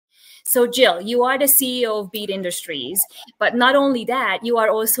So Jill, you are the CEO of Bead Industries, but not only that, you are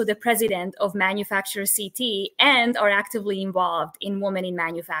also the president of ManufatureCT and are actively involved in Women in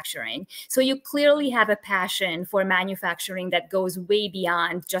Manufacturing. So you clearly have a passion for manufacturing that goes way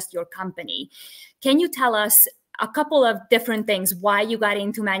beyond just your company. Can you tell us a couple of different things why you got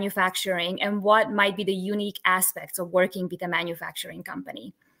into manufacturing and what might be the unique aspects of working with a manufacturing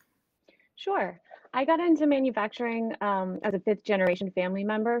company? Sure. I got into manufacturing as a fifth generation family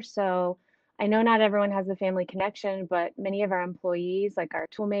member. So I know not everyone has the family connection, but many of our employees, like our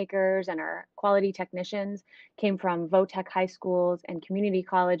tool makers and our quality technicians, came from VOTEC high schools and community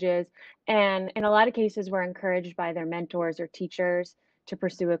colleges. And in a lot of cases, were encouraged by their mentors or teachers to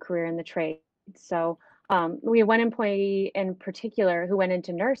pursue a career in the trade. So we had one employee in particular who went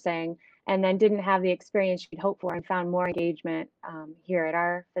into nursing and then didn't have the experience she'd hoped for and found more engagement here at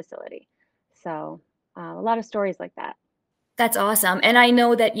our facility. So a lot of stories like that. That's awesome. And I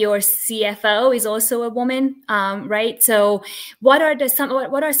know that your CFO is also a woman, right? So what are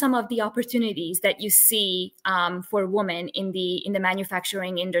some of the opportunities that you see for women in the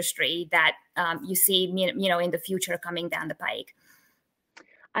manufacturing industry that you see, in the future coming down the pike?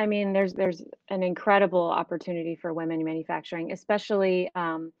 I mean, there's an incredible opportunity for women in manufacturing, especially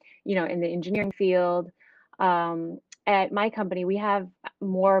in the engineering field. At my company, we have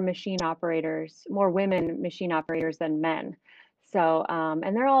more women machine operators than men. So,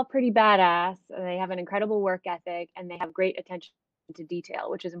 and they're all pretty badass. And they have an incredible work ethic, and they have great attention to detail,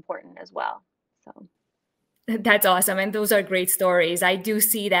 which is important as well. So. That's awesome. And those are great stories. I do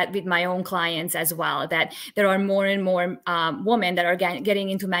see that with my own clients as well, that there are more and more women that are getting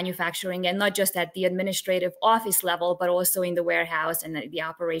into manufacturing, and not just at the administrative office level, but also in the warehouse and the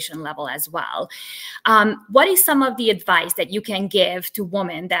operation level as well. What is some of the advice that you can give to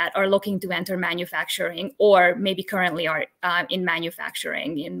women that are looking to enter manufacturing, or maybe currently are in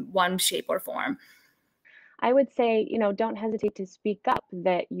manufacturing in one shape or form? I would say, don't hesitate to speak up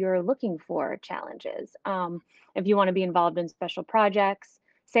that you're looking for challenges. If you want to be involved in special projects,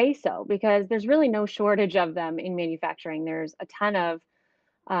 say so, because there's really no shortage of them in manufacturing. There's a ton of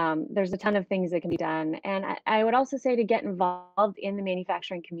things that can be done. And I would also say to get involved in the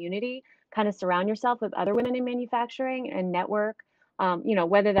manufacturing community, kind of surround yourself with other women in manufacturing and network.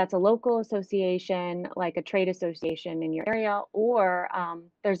 Whether that's a local association, like a trade association in your area, or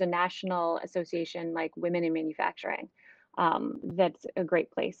there's a national association like Women in Manufacturing. That's a great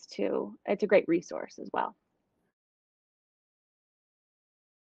place it's a great resource as well.